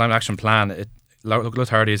Climate Action Plan, local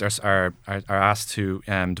authorities are asked to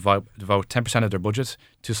devote 10% of their budget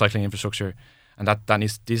to cycling infrastructure, and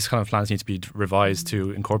these kind of plans need to be revised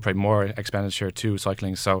to incorporate more expenditure to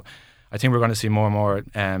cycling. So I think we're going to see more and more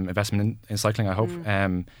investment in cycling, I hope,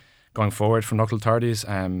 going forward from local authorities.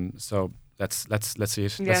 So let's see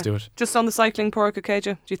it. Let's do it. Just on the cycling, Pádraig Ó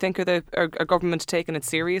Céide, do you think our government taking it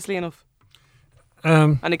seriously enough?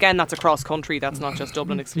 And again, that's across country. That's not just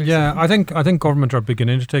Dublin exclusive. Yeah, I think government are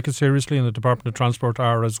beginning to take it seriously, and the Department of Transport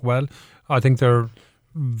are as well. I think they're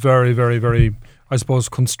very, very, very, I suppose,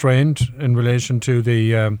 constrained in relation to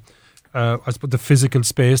the the physical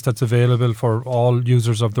space that's available for all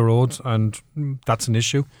users of the roads, and that's an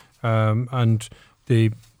issue. And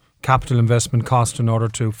the capital investment cost in order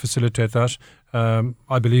to facilitate that.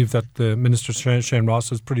 I believe that the Minister Shane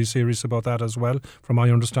Ross is pretty serious about that as well, from my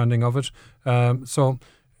understanding of it. So,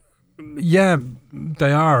 yeah,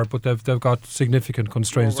 they are, but they've got significant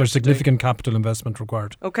constraints. There's significant capital investment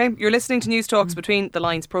required. Okay, you're listening to News Talks Between the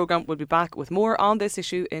Lines programme. We'll be back with more on this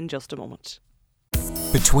issue in just a moment.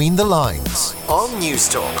 Between the Lines on News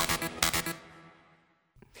Talk.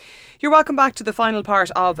 You're welcome back to the final part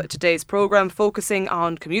of today's programme, focusing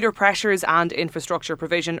on commuter pressures and infrastructure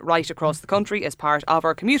provision right across the country as part of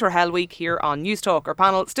our Commuter Hell Week here on News Talk. Our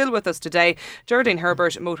panel still with us today: Geraldine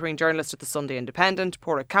Herbert, motoring journalist at the Sunday Independent;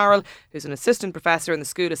 Pádraig Carroll, who's an assistant professor in the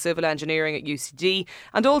School of Civil Engineering at UCD;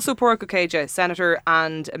 and also Pádraig Ó Céide, senator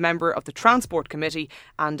and a member of the Transport Committee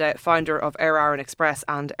and founder of Air Aran Express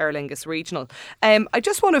and Aer Lingus Regional. I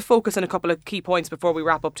just want to focus on a couple of key points before we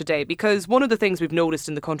wrap up today, because one of the things we've noticed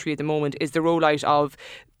in the country at the moment is the rollout of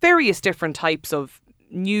various different types of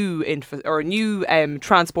new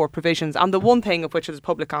transport provisions, and the one thing of which there's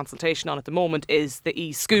public consultation on at the moment is the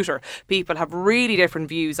e-scooter. People have really different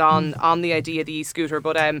views on the idea of the e-scooter,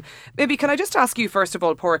 but maybe can I just ask you first of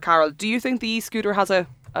all, Pádraig Carroll, do you think the e-scooter has a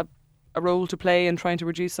role to play in trying to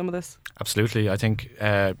reduce some of this? Absolutely. I think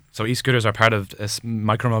so. E-scooters are part of this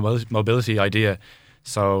micro-mobility idea.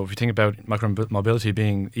 So if you think about micro-mobility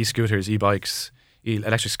being e-scooters, e-bikes,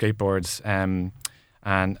 electric skateboards,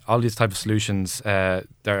 and all these type of solutions, they're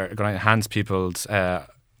going to enhance people's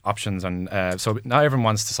options. And so not everyone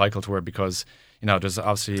wants to cycle to work because, there's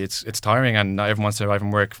obviously it's tiring, and not everyone wants to arrive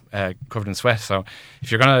from work covered in sweat. So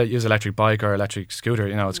if you're going to use electric bike or electric scooter,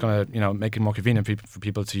 it's going to make it more convenient for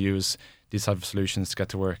people to use these type of solutions to get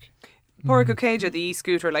to work. Pádraig Ó Céide, the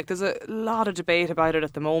e-scooter, there's a lot of debate about it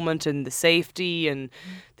at the moment, and the safety and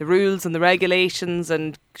the rules and the regulations,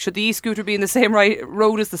 and should the e-scooter be in the same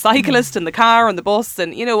road as the cyclist and the car and the bus,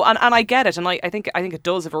 and and I get it, and I think it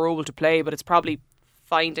does have a role to play, but it's probably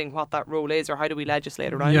finding what that role is, or how do we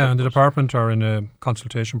legislate around it. Yeah, and the department are in a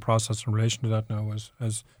consultation process in relation to that now,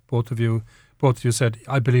 as both of you said.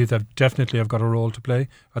 I believe they definitely have got a role to play.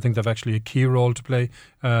 I think they've actually a key role to play.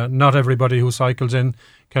 Not everybody who cycles in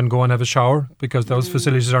can go and have a shower because those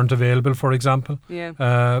facilities aren't available, for example.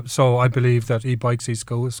 Yeah. So I believe that e-bikes,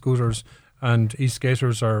 e-scooters and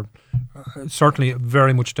e-skaters are certainly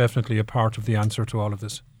very much definitely a part of the answer to all of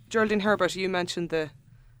this. Geraldine Herbert, you mentioned the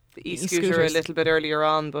e-scooter a little bit earlier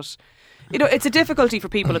on, but it's a difficulty for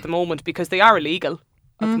people at the moment because they are illegal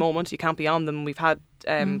at the moment. You can't be on them. We've had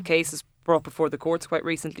cases brought before the courts quite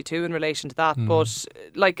recently too in relation to that. But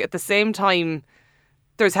at the same time,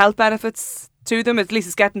 there's health benefits to them. At least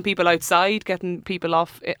it's getting people outside, getting people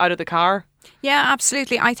out of the car. Yeah,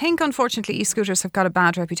 absolutely. I think, unfortunately, e-scooters have got a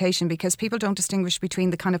bad reputation because people don't distinguish between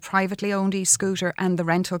the kind of privately owned e-scooter and the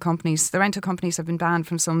rental companies. The rental companies have been banned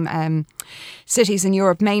from some cities in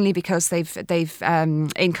Europe, mainly because they've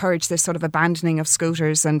encouraged this sort of abandoning of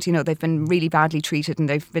scooters, and they've been really badly treated, and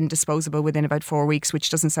they've been disposable within about 4 weeks, which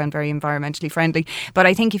doesn't sound very environmentally friendly. But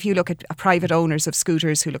I think if you look at private owners of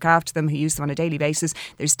scooters who look after them, who use them on a daily basis,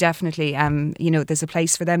 there's definitely there's a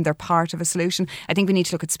place for them. They're part of a solution. I think we need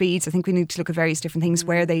to look at speeds. I think we need to look at various different things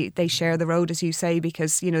where they share the road, as you say,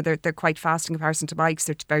 because they're quite fast in comparison to bikes,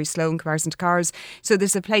 they're very slow in comparison to cars, so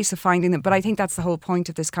there's a place of finding them. But I think that's the whole point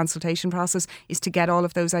of this consultation process, is to get all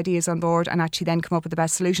of those ideas on board and actually then come up with the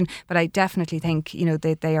best solution. But I definitely think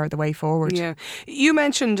they are the way forward. Yeah, you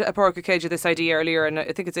mentioned, Pádraig Ó Céide, this idea earlier, and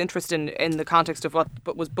I think it's interesting in the context of what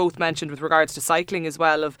was both mentioned with regards to cycling as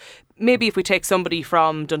well, of maybe if we take somebody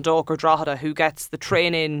from Dundalk or Drogheda who gets the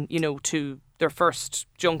train in to their first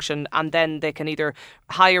junction, and then they can either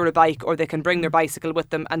hire a bike or they can bring their bicycle with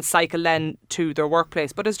them and cycle then to their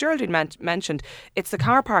workplace. But as Geraldine mentioned, it's the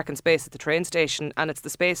car parking space at the train station, and it's the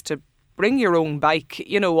space to bring your own bike,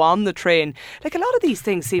 on the train. Like, a lot of these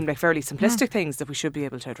things seem like fairly simplistic things that we should be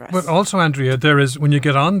able to address. But also, Andrea, there is, when you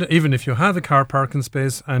get on, even if you have a car parking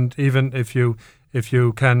space, and even if you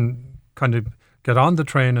can kind of get on the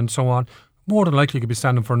train and so on, more than likely you could be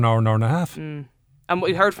standing for an hour and a half. And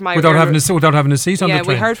we heard from without having a seat on the train. Yeah,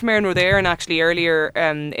 we heard from Éireann Ruthéran actually earlier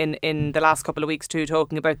in the last couple of weeks too,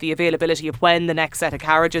 talking about the availability of when the next set of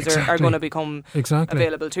carriages are going to become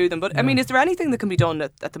available to them. But I mean, is there anything that can be done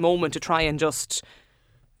at the moment to try and just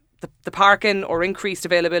the parking or increased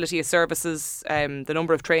availability of services, the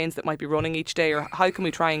number of trains that might be running each day, or how can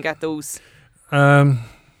we try and get those?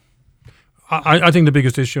 I think the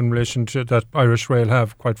biggest issue in relation to that Irish Rail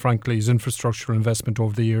have, quite frankly, is infrastructural investment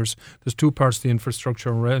over the years. There's two parts to the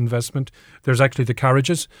infrastructure investment. There's actually the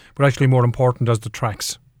carriages, but actually more important is the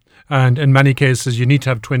tracks. And in many cases, you need to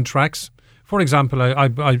have twin tracks. For example,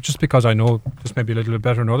 I just because I know this may be a little bit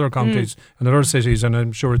better in other counties and other cities, and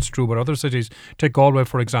I'm sure it's true about other cities. Take Galway,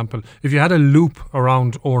 for example. If you had a loop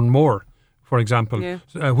around Oranmore, for example,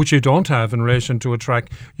 which you don't have in relation to a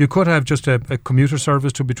track, you could have just a commuter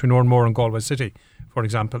service between Oranmore and Galway City, for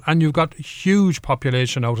example, and you've got huge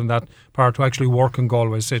population out in that part who actually work in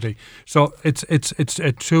Galway City. So it's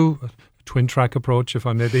a twin track approach, if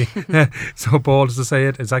I may be so bold as to say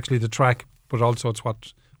it. It's actually the track, but also it's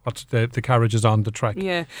what's the carriages on the track.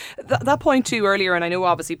 Yeah, that point too earlier, and I know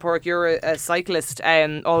obviously, Pádraig, you're a cyclist,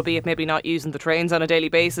 albeit maybe not using the trains on a daily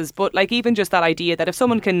basis, but like even just that idea that if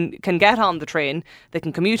someone can get on the train, they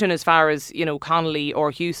can commute in as far as Connolly or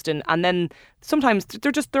Houston, and then sometimes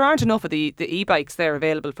there aren't enough of the e-bikes there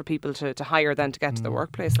available for people to hire then to get to the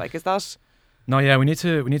workplace. Like, is that? No, yeah, we need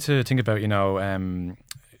to think about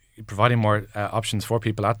providing more options for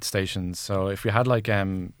people at stations. So if we had like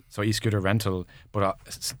e-scooter rental, but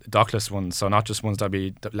dockless ones, so not just ones that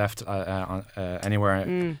be left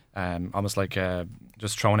anywhere, almost like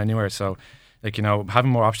just thrown anywhere. So like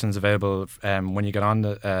having more options available when you get on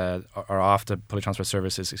or off the public transport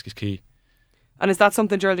service is key. And is that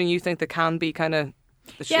something, Geraldine, you think that can be kind of?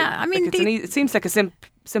 I mean, it seems like a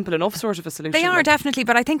simple enough sort of a solution. They are definitely,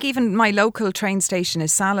 but I think even my local train station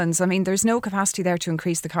is Sallins. I mean, there's no capacity there to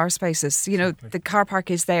increase the car spaces. The car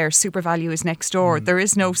park is there, SuperValu is next door. There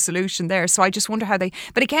is no solution there. So I just wonder how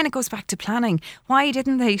but again, it goes back to planning. Why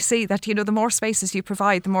didn't they see that, the more spaces you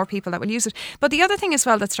provide, the more people that will use it? But the other thing as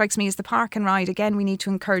well that strikes me is the park and ride. Again, we need to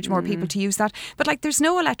encourage more people to use that. But like, there's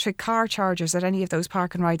no electric car chargers at any of those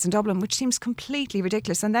park and rides in Dublin, which seems completely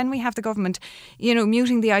ridiculous. And then we have the government,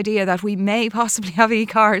 muting the idea that we may possibly have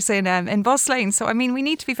e-cars in bus lanes. So I mean, we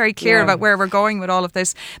need to be very clear about where we're going with all of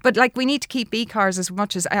this. But like, we need to keep e-cars as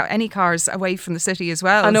much as any cars away from the city as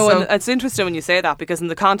well. I know, and it's interesting when you say that, because in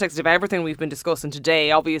the context of everything we've been discussing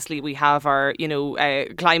today, obviously we have our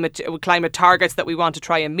climate targets that we want to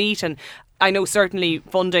try and meet, and I know certainly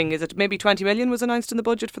funding, is it maybe 20 million was announced in the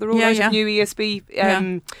budget for the rollout of new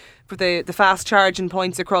ESB for the fast charging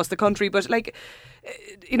points across the country. But like,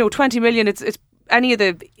 20 million, it's any of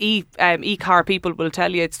the e-car people will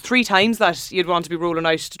tell you it's 3 times that you'd want to be rolling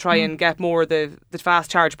out to try and get more of the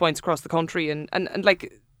fast charge points across the country, and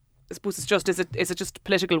like, I suppose it's just, is it just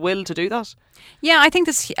political will to do that? Yeah, I think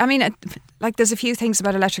there's a few things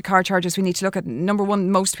about electric car chargers we need to look at. Number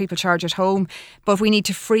one, most people charge at home, but we need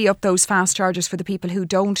to free up those fast chargers for the people who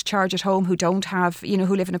don't charge at home, who don't have,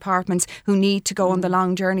 who live in apartments, who need to go on the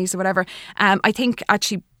long journeys or whatever. I think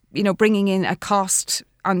actually, bringing in a cost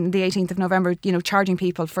on the 18th of November, charging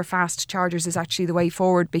people for fast chargers is actually the way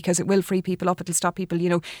forward, because it will free people up. It'll stop people,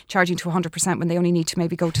 charging to 100% when they only need to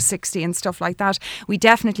maybe go to 60 and stuff like that. We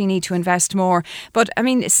definitely need to invest more. But I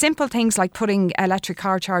mean, simple things like putting electric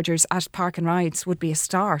car chargers at park and rides would be a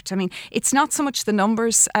start. I mean, it's not so much the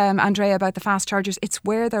numbers, Andrea, about the fast chargers. It's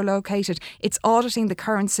where they're located. It's auditing the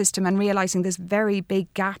current system and realising there's very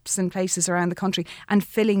big gaps in places around the country and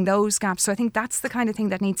filling those gaps. So I think that's the kind of thing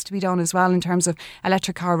that needs to be done as well in terms of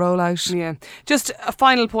electric car rollout. Yeah. Just a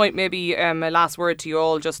final point, maybe a last word to you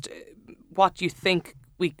all. Just what you think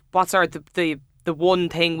what's the one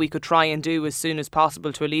thing we could try and do as soon as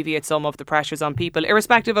possible to alleviate some of the pressures on people,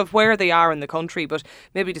 irrespective of where they are in the country. But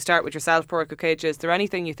maybe to start with yourself, Pádraig Ó Céige, is there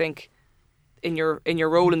anything you think in your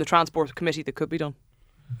role in the Transport Committee that could be done?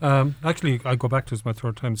 Actually, I go back to this my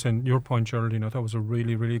third time saying your point, Geraldine. I thought was a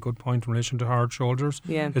really, really good point in relation to hard shoulders.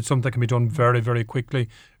 Yeah. It's something that can be done very, very quickly,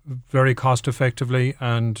 very cost effectively,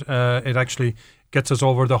 and it actually gets us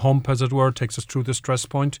over the hump, as it were, takes us through the stress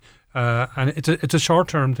point. And it's a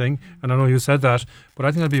short-term thing, and I know you said that, but I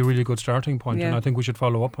think that'd be a really good starting point, and I think we should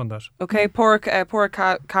follow up on that. Okay,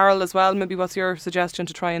 Carol as well. Maybe what's your suggestion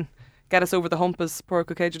to try and get us over the hump, as Pádraig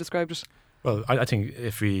Ó Céide described it? Well, I think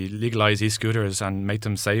if we legalise e-scooters and make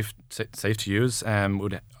them safe to use,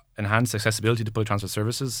 would enhance accessibility to public transport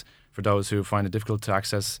services for those who find it difficult to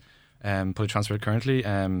access public transport currently,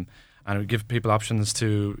 and it would give people options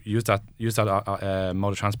to use that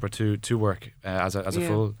mode of transport to work as a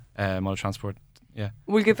full mode of transport. Yeah.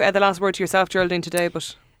 We'll give the last word to yourself, Geraldine, today,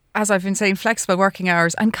 but as I've been saying, flexible working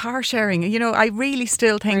hours and car sharing. You know, I really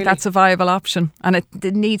still think that's a viable option, and it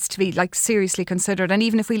needs to be seriously considered. And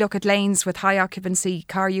even if we look at lanes with high occupancy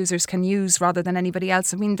car users can use rather than anybody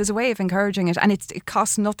else, I mean, there's a way of encouraging it, and it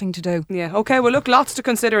costs nothing to do. Yeah, okay, well look, lots to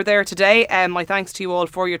consider there today. My thanks to you all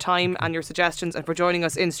for your time and your suggestions and for joining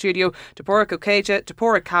us in studio, to Pádraig Ó Céide, to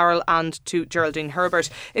Pádraig Carroll and to Geraldine Herbert.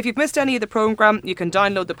 If you've missed any of the programme, you can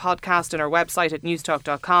download the podcast on our website at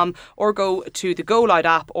newstalk.com or go to the Go Loud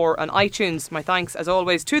app or on iTunes. My thanks as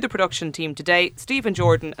always to the production team today, Stephen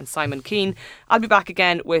Jordan and Simon Keane. I'll be back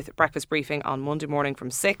again with Breakfast Briefing on Monday morning from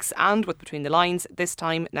 6 and with Between the Lines this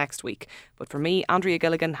time next week. But for me, Andrea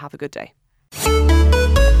Gilligan, have a good day.